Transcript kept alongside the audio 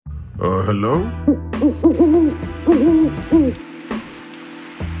Hello?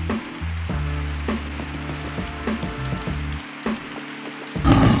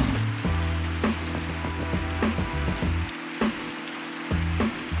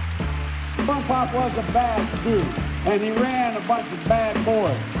 Pop was a bad dude, and he ran a bunch of bad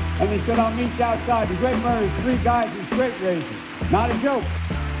boys. And he said, I'll meet you outside. The Great Murder's 3 guys in straight racing. Not a joke.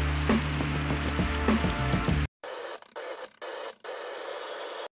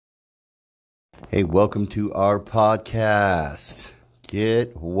 Hey, welcome to our podcast.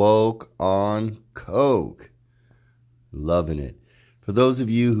 Get woke on coke. Loving it. For those of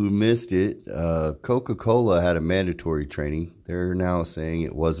you who missed it, Coca-Cola had a mandatory training. They're now saying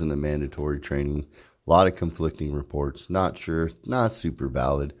it wasn't a mandatory training. A lot of conflicting reports. Not sure, not super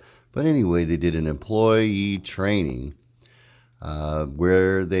valid. But anyway, they did an employee training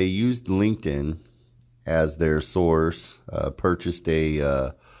where they used LinkedIn as their source, purchased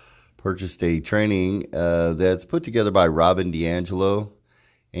a training that's put together by Robin DiAngelo.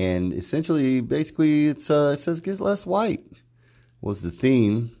 And essentially, basically, it says get less white was the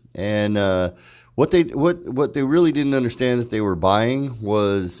theme. And what they really didn't understand that they were buying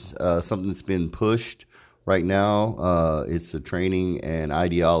was something that's been pushed right now. It's a training and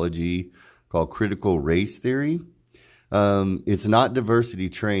ideology called critical race theory. It's not diversity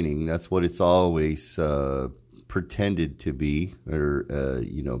training. That's what it's always pretended to be, or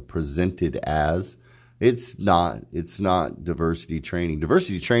presented as. It's not diversity training.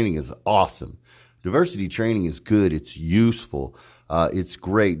 Diversity training is awesome. Diversity training is good. It's useful. It's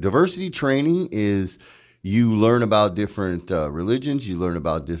great. Diversity training is you learn about different religions. You learn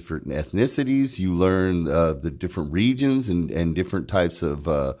about different ethnicities. You learn the different regions and different types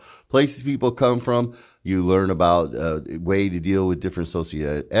of places people come from. You learn about a way to deal with different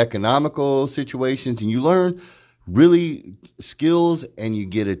socioeconomical situations, and you learn really skills, and you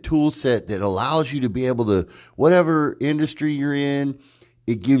get a tool set that allows you to be able to, whatever industry you're in,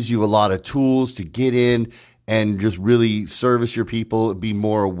 it gives you a lot of tools to get in and just really service your people, be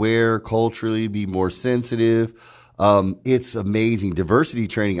more aware culturally, be more sensitive. It's amazing. Diversity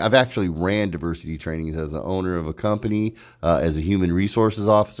training. I've actually ran diversity trainings as the owner of a company, as a human resources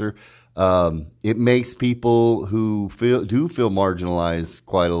officer. It makes people who do feel marginalized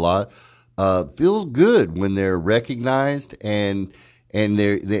quite a lot, feels good when they're recognized, and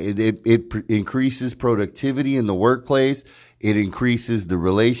it increases productivity in the workplace. It increases the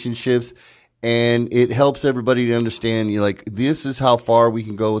relationships, and it helps everybody to understand, this is how far we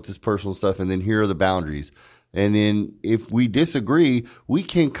can go with this personal stuff, and then here are the boundaries. And then if we disagree, we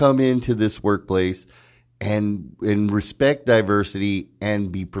can come into this workplace and respect diversity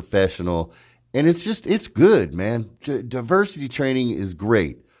and be professional. And it's good, man. Diversity training is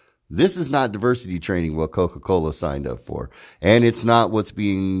great. This is not diversity training what Coca-Cola signed up for. And it's not what's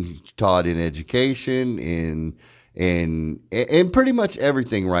being taught in education, and pretty much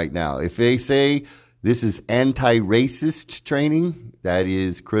everything right now. If they say this is anti-racist training, that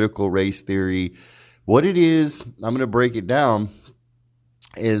is critical race theory. What it is, I'm going to break it down,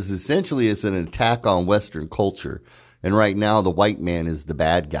 is essentially it's an attack on Western culture. And right now the white man is the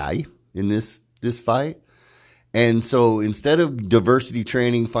bad guy in this fight. And so instead of diversity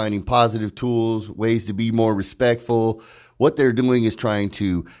training, finding positive tools, ways to be more respectful, what they're doing is trying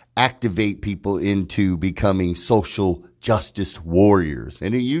to activate people into becoming social justice warriors.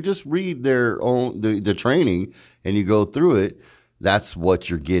 And you just read the training and you go through it. That's what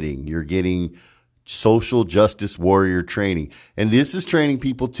you're getting. You're getting social justice warrior training. And this is training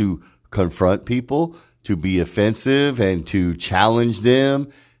people to confront people, to be offensive and to challenge them.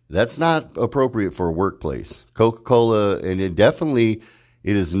 That's not appropriate for a workplace. Coca-Cola, and it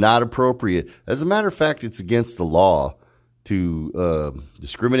is not appropriate. As a matter of fact, it's against the law to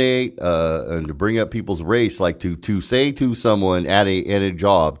discriminate and to bring up people's race, like to say to someone at a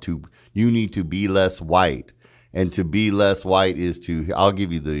job, you need to be less white. And to be less white is I'll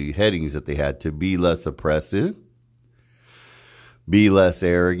give you the headings that they had: to be less oppressive, be less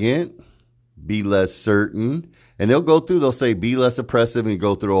arrogant, be less certain. And they'll say be less oppressive, and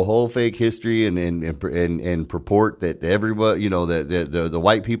go through a whole fake history and purport that everybody, that the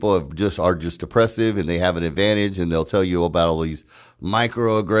white people are just oppressive and they have an advantage, and they'll tell you about all these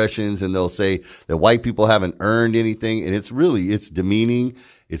microaggressions, and they'll say that white people haven't earned anything, and it's demeaning,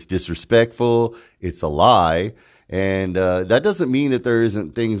 it's disrespectful, it's a lie. And that doesn't mean that there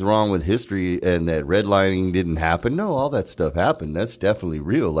isn't things wrong with history and that redlining didn't happen. No, all that stuff happened. That's definitely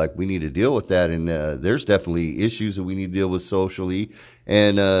real. Like, we need to deal with that. And there's definitely issues that we need to deal with socially.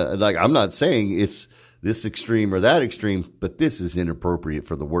 And I'm not saying it's this extreme or that extreme, but this is inappropriate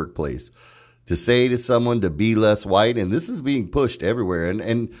for the workplace. to say to someone to be less white, and this is being pushed everywhere.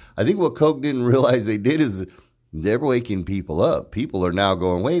 And I think what Koch didn't realize they did is they're waking people up. People are now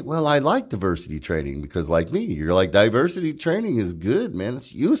going, wait, well, I like diversity training because like me, you're like, diversity training is good, man.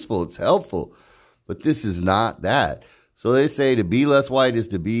 It's useful. It's helpful. But this is not that. So they say to be less white is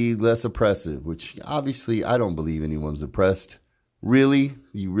to be less oppressive, which obviously I don't believe anyone's oppressed. Really?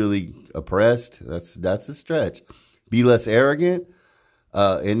 You really oppressed? That's a stretch. Be less arrogant.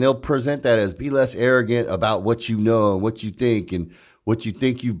 And they'll present that as be less arrogant about what you know and what you think and what you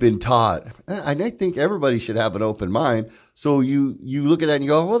think you've been taught. And I think everybody should have an open mind. So you look at that and you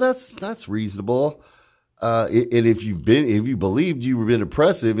go, well, that's reasonable. And if you believed you were being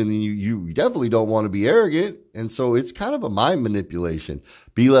oppressive, and then you definitely don't want to be arrogant. And so it's kind of a mind manipulation.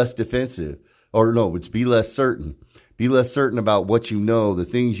 Be less defensive, or no, it's be less certain. Be less certain about what you know, the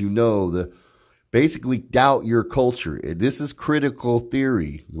things you know, basically doubt your culture. This is critical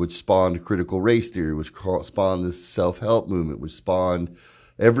theory, which spawned critical race theory, which spawned the self-help movement, which spawned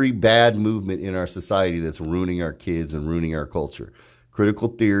every bad movement in our society that's ruining our kids and ruining our culture. Critical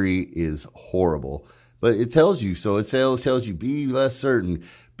theory is horrible. But it tells you, so it tells you be less certain,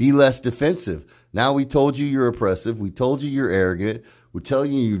 be less defensive. Now we told you you're oppressive. We told you you're arrogant. We're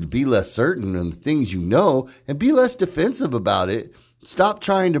telling you to be less certain on the things you know and be less defensive about it. Stop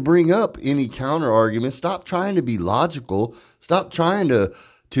trying to bring up any counter arguments. Stop trying to be logical. Stop trying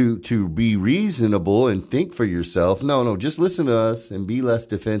to be reasonable and think for yourself. No, just listen to us and be less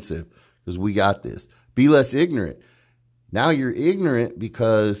defensive because we got this. Be less ignorant. Now you're ignorant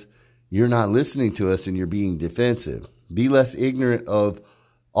because you're not listening to us and you're being defensive. Be less ignorant of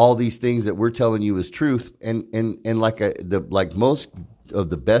all these things that we're telling you is truth. And like most of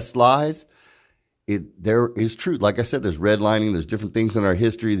the best lies, there is truth. Like I said, there's redlining, there's different things in our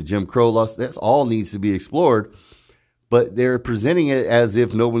history, the Jim Crow laws, that's all needs to be explored. But they're presenting it as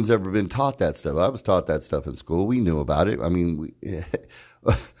if no one's ever been taught that stuff. I was taught that stuff in school. We knew about it. I mean,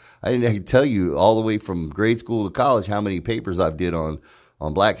 I can tell you all the way from grade school to college how many papers I've did on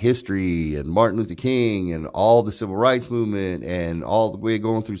Black history and Martin Luther King and all the civil rights movement and all the way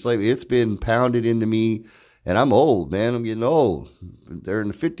going through slavery. It's been pounded into me, and I'm old, man. I'm getting old. They're in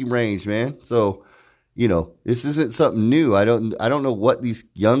the 50 range, man. So, this isn't something new. I don't know what these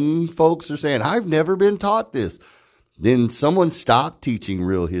young folks are saying. I've never been taught this. Then someone stopped teaching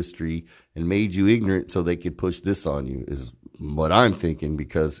real history and made you ignorant so they could push this on you is what I'm thinking,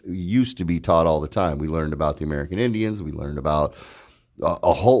 because it used to be taught all the time. We learned about the American Indians. We learned about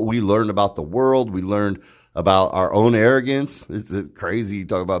we learned about the world. We learned about our own arrogance. It's crazy you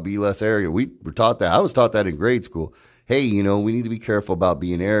talk about be less arrogant. We were taught that. I was taught that in grade school. Hey, we need to be careful about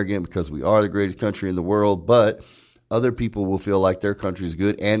being arrogant because we are the greatest country in the world, but other people will feel like their country is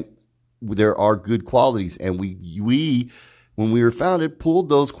good, and there are good qualities. And we when we were founded, pulled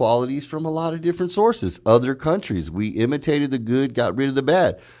those qualities from a lot of different sources, other countries. We imitated the good, got rid of the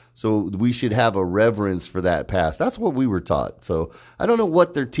bad. So we should have a reverence for that past. That's what we were taught. So I don't know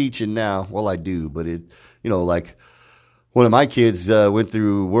what they're teaching now. Well, I do, but like one of my kids went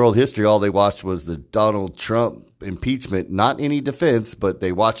through world history. All they watched was the Donald Trump impeachment, not any defense, but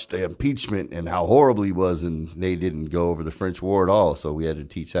they watched the impeachment and how horrible he was. And they didn't go over the French War at all. So we had to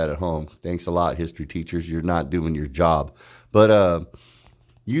teach that at home. Thanks a lot, history teachers. You're not doing your job. But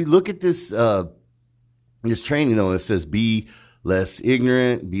you look at this training, though, it says be less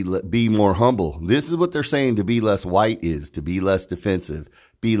ignorant, be more humble. This is what they're saying to be less white is, to be less defensive,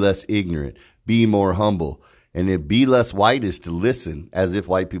 be less ignorant, be more humble. And if be less white is to listen, as if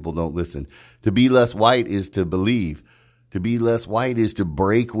white people don't listen. To be less white is to believe. To be less white is to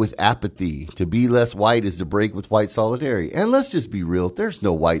break with apathy. To be less white is to break with white solidarity. And let's just be real, there's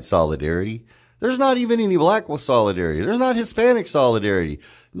no white solidarity. There's not even any black solidarity. There's not Hispanic solidarity.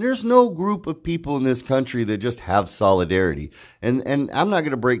 There's no group of people in this country that just have solidarity. And I'm not going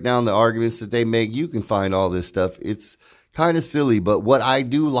to break down the arguments that they make. You can find all this stuff. It's kind of silly. But what I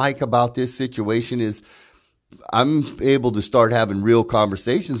do like about this situation is I'm able to start having real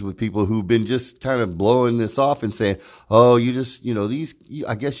conversations with people who've been just kind of blowing this off and saying, oh, you just,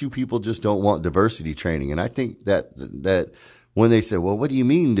 I guess you people just don't want diversity training. And I think that when they say, well, what do you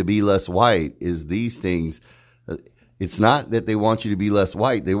mean to be less white, is these things, it's not that they want you to be less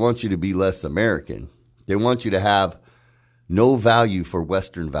white. They want you to be less American. They want you to have no value for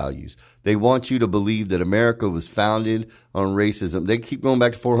Western values. They want you to believe that America was founded on racism. They keep going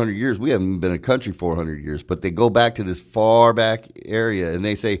back to 400 years. We haven't been a country 400 years, but they go back to this far back area and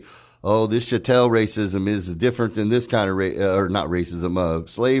they say, oh, this chattel racism is different than this kind of or not racism.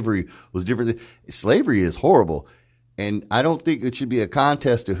 Slavery was different. Slavery is horrible. And I don't think it should be a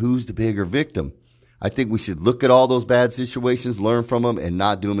contest to who's the bigger victim. I think we should look at all those bad situations, learn from them, and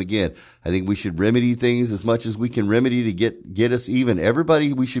not do them again. I think we should remedy things as much as we can remedy to get us even.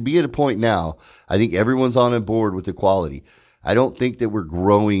 Everybody, we should be at a point now. I think everyone's on board with equality. I don't think that we're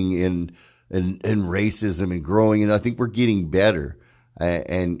growing in racism and growing, and I think we're getting better.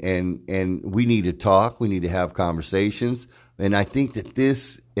 And we need to talk. We need to have conversations. And I think that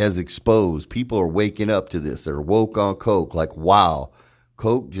this has exposed. People are waking up to this. They're woke on Coke. Like, wow,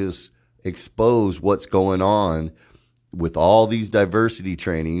 Coke just exposed what's going on with all these diversity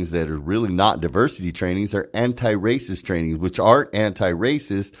trainings that are really not diversity trainings. They're anti-racist trainings, which aren't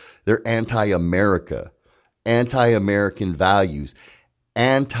anti-racist. They're anti-America, anti-American values,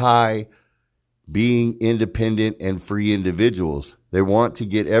 anti-being independent and free individuals. They want to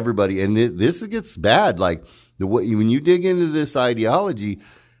get everybody, and this gets bad. Like, when you dig into this ideology,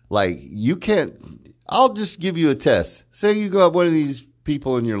 like, you can't, I'll just give you a test. Say you got one of these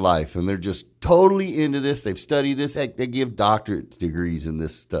people in your life and they're just totally into this. They've studied this. Heck, they give doctorate degrees in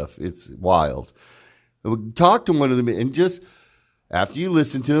this stuff. It's wild. Talk to one of them and just, after you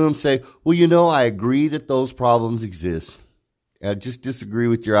listen to them, say, well, I agree that those problems exist. I just disagree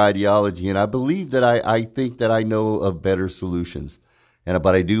with your ideology. And I believe that I think that I know of better solutions.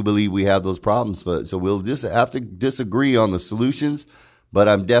 But I do believe we have those problems. So we'll just have to disagree on the solutions. But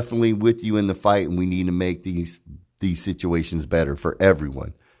I'm definitely with you in the fight, and we need to make these situations better for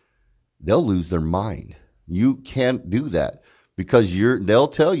everyone. They'll lose their mind. You can't do that because they'll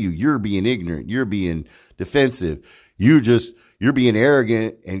tell you you're being ignorant, you're being defensive, you're being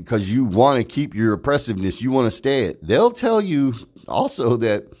arrogant, and because you want to keep your oppressiveness, you want to stay it. They'll tell you also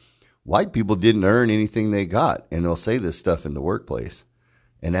that white people didn't earn anything they got, and they'll say this stuff in the workplace.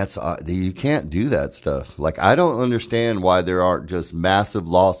 And you can't do that stuff. Like, I don't understand why there aren't just massive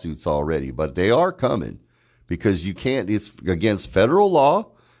lawsuits already, but they are coming. Because you can't, it's against federal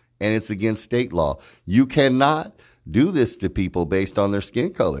law and it's against state law. You cannot do this to people based on their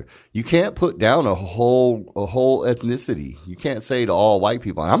skin color. You can't put down a whole ethnicity. You can't say to all white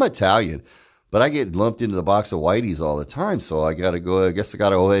people, I'm Italian, but I get lumped into the box of whiteys all the time. So I got to go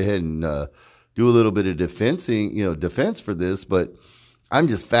ahead and do a little bit of defense for this. But I'm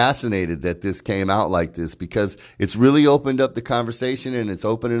just fascinated that this came out like this because it's really opened up the conversation and it's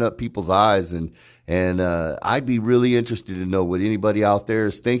opening up people's eyes. And I'd be really interested to know what anybody out there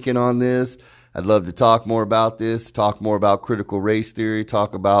is thinking on this. I'd love to talk more about this, talk more about critical race theory,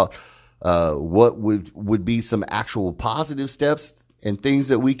 talk about what would be some actual positive steps and things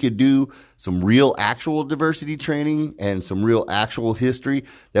that we could do, some real actual diversity training and some real actual history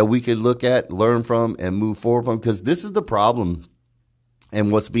that we could look at, learn from, and move forward from. Because this is the problem. And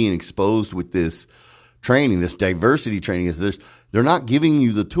what's being exposed with this training, this diversity training, is they're not giving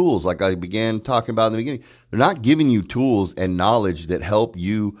you the tools, like I began talking about in the beginning. They're not giving you tools and knowledge that help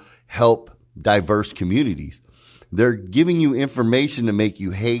you help diverse communities. They're giving you information to make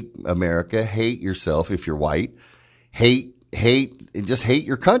you hate America, hate yourself if you're white, hate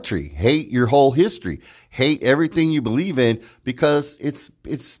your country, hate your whole history, hate everything you believe in, because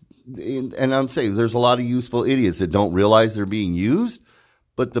and I'm saying there's a lot of useful idiots that don't realize they're being used.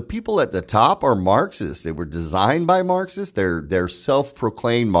 But the people at the top are Marxists. They were designed by Marxists. They're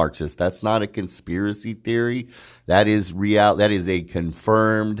self-proclaimed Marxists. That's not a conspiracy theory. That is real. That is a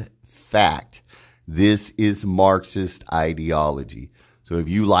confirmed fact. This is Marxist ideology. So if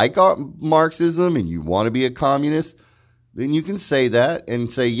you like Marxism and you want to be a communist, then you can say that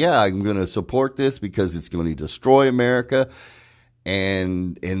and say, yeah, I'm going to support this because it's going to destroy America,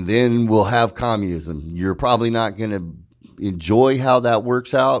 and then we'll have communism. You're probably not going to enjoy how that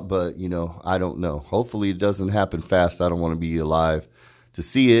works out, but I don't know. Hopefully it doesn't happen fast. I don't want to be alive to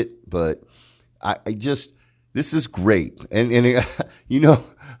see it, but this is great. And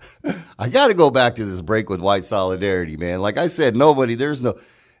I got to go back to this break with white solidarity, man. Like I said,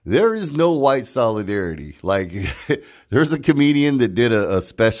 there is no white solidarity. Like there's a comedian that did a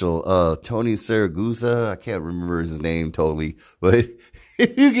special, Tony Saragusa. I can't remember his name totally, but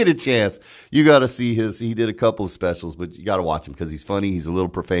if you get a chance, you got to see he did a couple of specials, but you got to watch him because he's funny. He's a little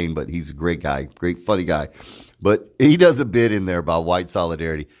profane, but he's a great guy, great funny guy. But he does a bit in there about white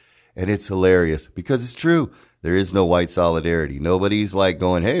solidarity, and it's hilarious because it's true. There is no white solidarity. Nobody's like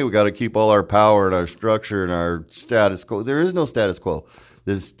going, hey, we got to keep all our power and our structure and our status quo. There is no status quo.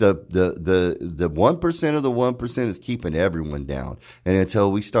 The 1% of the 1% is keeping everyone down. And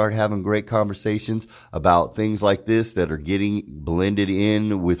until we start having great conversations about things like this that are getting blended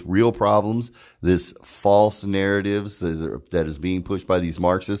in with real problems, this false narratives that is being pushed by these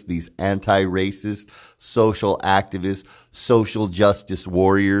Marxists, these anti-racist, social activists, social justice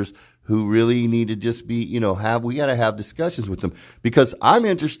warriors who really need to just be, we got to have discussions with them, because I'm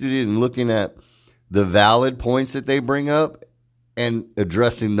interested in looking at the valid points that they bring up and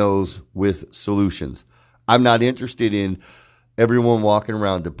addressing those with solutions. I'm not interested in everyone walking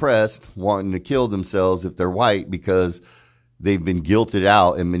around depressed, wanting to kill themselves if they're white because they've been guilted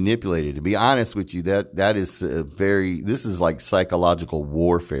out and manipulated. To be honest with you, that is this is like psychological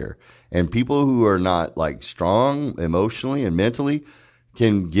warfare. And people who are not like strong emotionally and mentally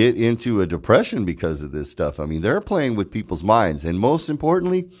can get into a depression because of this stuff. I mean, they're playing with people's minds. And most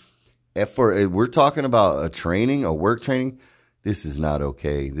importantly, if we're talking about a work training, this is not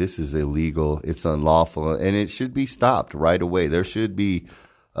okay. This is illegal. It's unlawful, and it should be stopped right away. There should be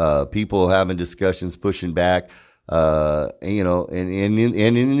people having discussions, pushing back, and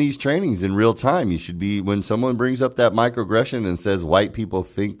in these trainings in real time. You should be, when someone brings up that microaggression and says white people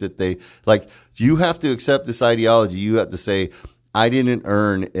think that you have to accept this ideology. You have to say, I didn't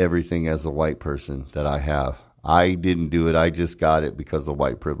earn everything as a white person that I have. I didn't do it. I just got it because of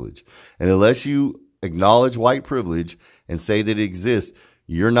white privilege. And unless you acknowledge white privilege and say that it exists,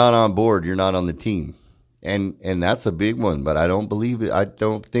 you're not on board. You're not on the team. And that's a big one, but I don't believe it. I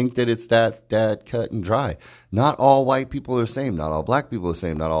don't think that it's that cut and dry. Not all white people are the same. Not all black people are the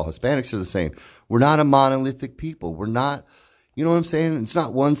same. Not all Hispanics are the same. We're not a monolithic people. We're not, you know what I'm saying? It's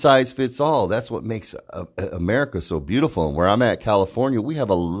not one size fits all. That's what makes America so beautiful. And where I'm at, California, we have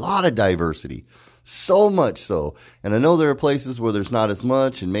a lot of diversity. So much so. And I know there are places where there's not as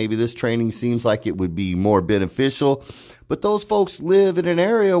much, and maybe this training seems like it would be more beneficial. But those folks live in an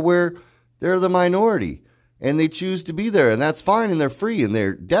area where they're the minority, and they choose to be there, and that's fine, and they're free, and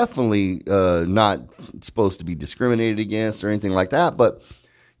they're definitely not supposed to be discriminated against or anything like that. But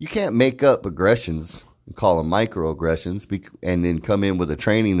you can't make up aggressions and call them microaggressions and then come in with a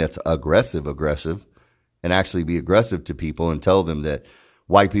training that's aggressive, and actually be aggressive to people and tell them that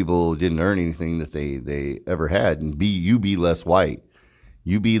white people didn't earn anything that they ever had, and you be less white.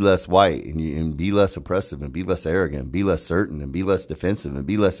 You be less white and be less oppressive and be less arrogant and be less certain and be less defensive and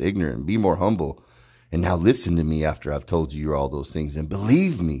be less ignorant and be more humble. And now listen to me after I've told you all those things, and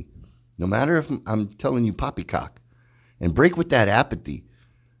believe me, no matter if I'm telling you poppycock, and break with that apathy.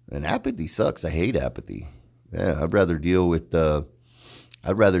 And apathy sucks. I hate apathy. Yeah, I'd rather deal with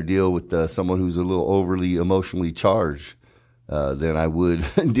someone who's a little overly emotionally charged than I would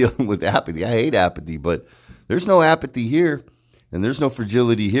dealing with apathy. I hate apathy, but there's no apathy here, and there's no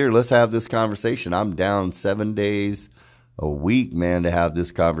fragility here. Let's have this conversation. I'm down 7 days a week, man, to have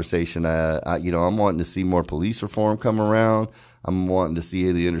this conversation. I'm wanting to see more police reform come around. I'm wanting to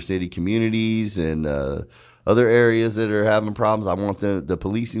see the inner city communities and other areas that are having problems. I want the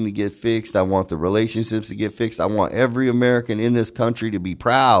policing to get fixed. I want the relationships to get fixed. I want every American in this country to be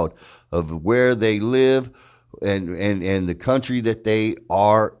proud of where they live and the country that they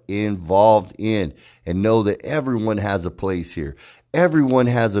are involved in, and know that everyone has a place here. Everyone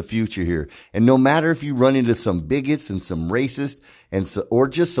has a future here. And no matter if you run into some bigots and some racists or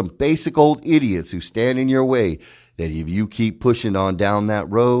just some basic old idiots who stand in your way, that if you keep pushing on down that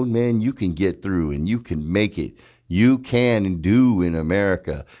road, man, you can get through and you can make it. You can and do in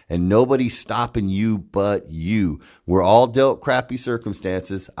America, and nobody's stopping you but you. We're all dealt crappy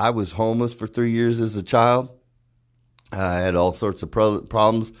circumstances. I was homeless for 3 years as a child. I had all sorts of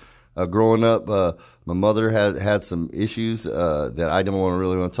problems growing up. My mother had some issues that I didn't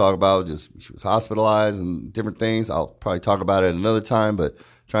really want to talk about. Just she was hospitalized and different things. I'll probably talk about it another time, but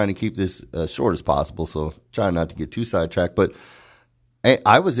trying to keep this as short as possible. So trying not to get too sidetracked. But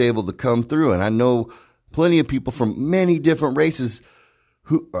I was able to come through, and I know plenty of people from many different races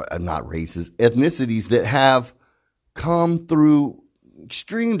ethnicities that have come through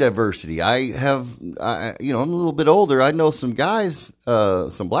extreme diversity. I'm a little bit older. I know some guys,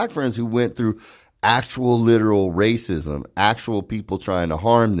 some black friends who went through actual literal racism, actual people trying to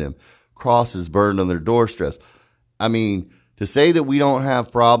harm them, crosses burned on their doorsteps. I mean, to say that we don't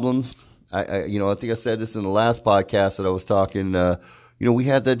have problems, I think I said this in the last podcast that I was talking, we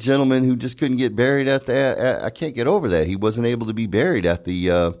had that gentleman who just couldn't get buried I can't get over that. He wasn't able to be buried at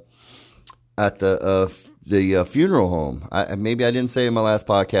the funeral home. Maybe I didn't say it in my last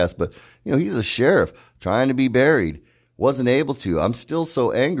podcast, but he's a sheriff trying to be buried, wasn't able to. I'm still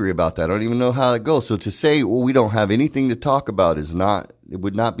so angry about that. I don't even know how it goes. So to say, well, we don't have anything to talk about it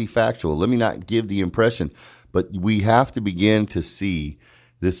would not be factual. Let me not give the impression, but we have to begin to see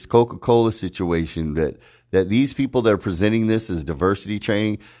this Coca-Cola situation that these people that are presenting this as diversity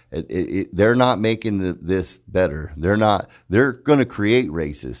training, they're not making this better. They're going to create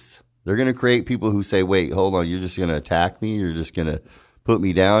racists. They're going to create people who say, wait, hold on, you're just going to attack me? You're just going to put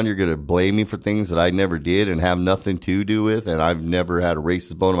me down? You're going to blame me for things that I never did and have nothing to do with, and I've never had a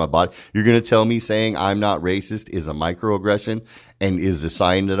racist bone in my body? You're going to tell me saying I'm not racist is a microaggression and is a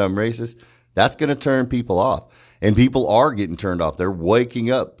sign that I'm racist? That's going to turn people off. And people are getting turned off. They're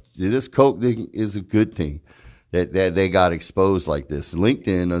waking up. This Coke thing is a good thing that they got exposed like this.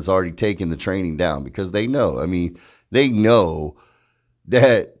 LinkedIn has already taken the training down because they know. I mean, they know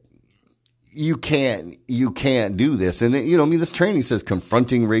that you can't do this. And, this training says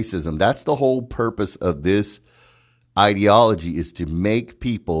confronting racism. That's the whole purpose of this ideology, is to make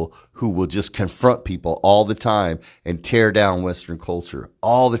people who will just confront people all the time and tear down Western culture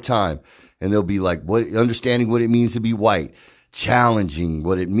all the time. And they'll be like, understanding what it means to be white, challenging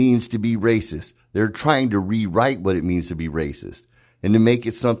what it means to be racist. They're trying to rewrite what it means to be racist and to make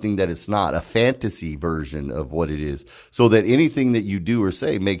it something that it's not, a fantasy version of what it is, so that anything that you do or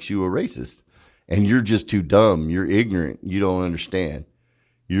say makes you a racist. And you're just too dumb. You're ignorant. You don't understand.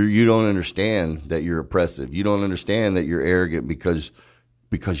 You don't understand that you're oppressive. You don't understand that you're arrogant because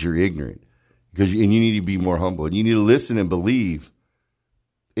you're ignorant. And you need to be more humble. And you need to listen and believe.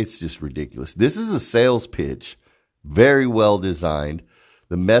 It's just ridiculous. This is a sales pitch, very well designed.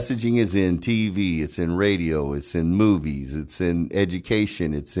 The messaging is in TV, it's in radio, it's in movies, it's in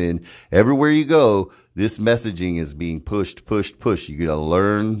education, it's in everywhere you go. This messaging is being pushed. You got to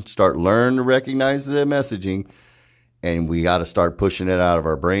learn to recognize the messaging, and we got to start pushing it out of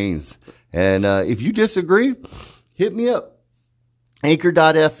our brains. And if you disagree, hit me up.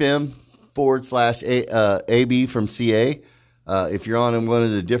 Anchor.fm/AB from CA. If you're on one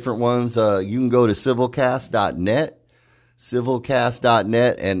of the different ones, you can go to civilcast.net.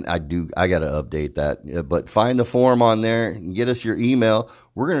 Civilcast.net, and I got to update that, but find the forum on there and get us your email.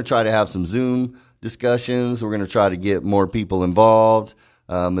 We're going to try to have some Zoom discussions. We're going to try to get more people involved.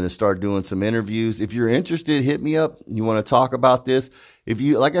 I'm going to start doing some interviews. If you're interested, hit me up. You want to talk about this? If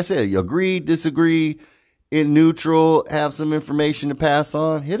you, like I said, you agree, disagree, in neutral, have some information to pass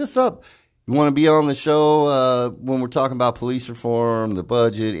on, hit us up. You want to be on the show when we're talking about police reform, the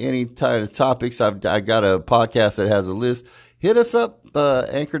budget, any type of topics? I got a podcast that has a list. Hit us up,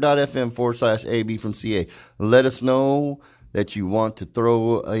 anchor.fm/AB from CA. Let us know that you want to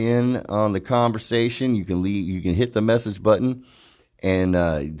throw in on the conversation. You can hit the message button and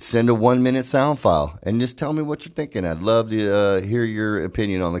send a 1-minute sound file and just tell me what you're thinking. I'd love to hear your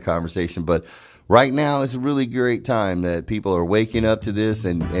opinion on the conversation. But right now is a really great time that people are waking up to this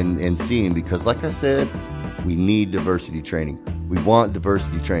and seeing, because like I said, we need diversity training. We want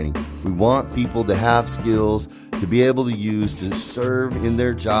diversity training. We want people to have skills to be able to use to serve in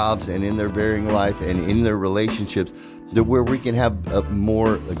their jobs and in their varying life and in their relationships, that where we can have a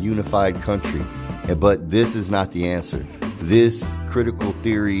more unified country. But this is not the answer. This critical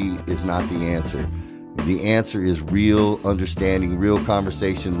theory is not the answer. The answer is real understanding, real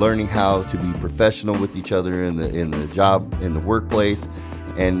conversation, learning how to be professional with each other in the job, in the workplace,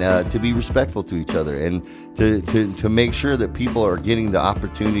 and to be respectful to each other, and to make sure that people are getting the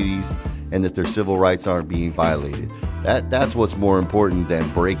opportunities and that their civil rights aren't being violated. That's what's more important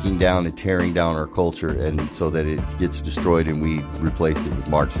than breaking down and tearing down our culture, and so that it gets destroyed and we replace it with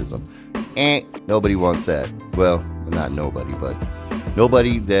Marxism. Nobody wants that. Well, not nobody, but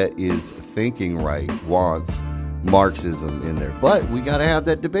nobody that is thinking right wants Marxism in there. But we got to have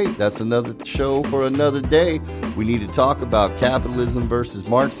that debate. That's another show for another day. We need to talk about capitalism versus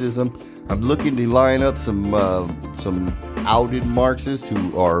Marxism. I'm looking to line up some outed Marxists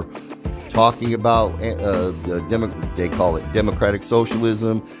who are talking about they call it democratic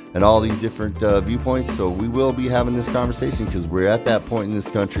socialism and all these different viewpoints. So we will be having this conversation, because we're at that point in this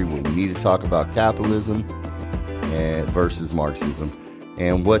country where we need to talk about capitalism versus Marxism,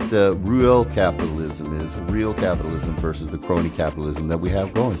 and what the real capitalism is, real capitalism versus the crony capitalism that we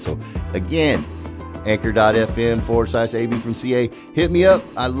have going. So again, anchor.fm/AB from CA. Hit me up.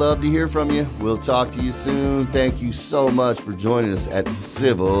 I'd love to hear from you. We'll talk to you soon. Thank you so much for joining us at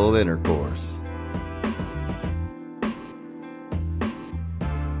Civil Intercourse.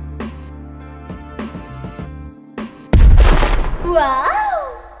 What?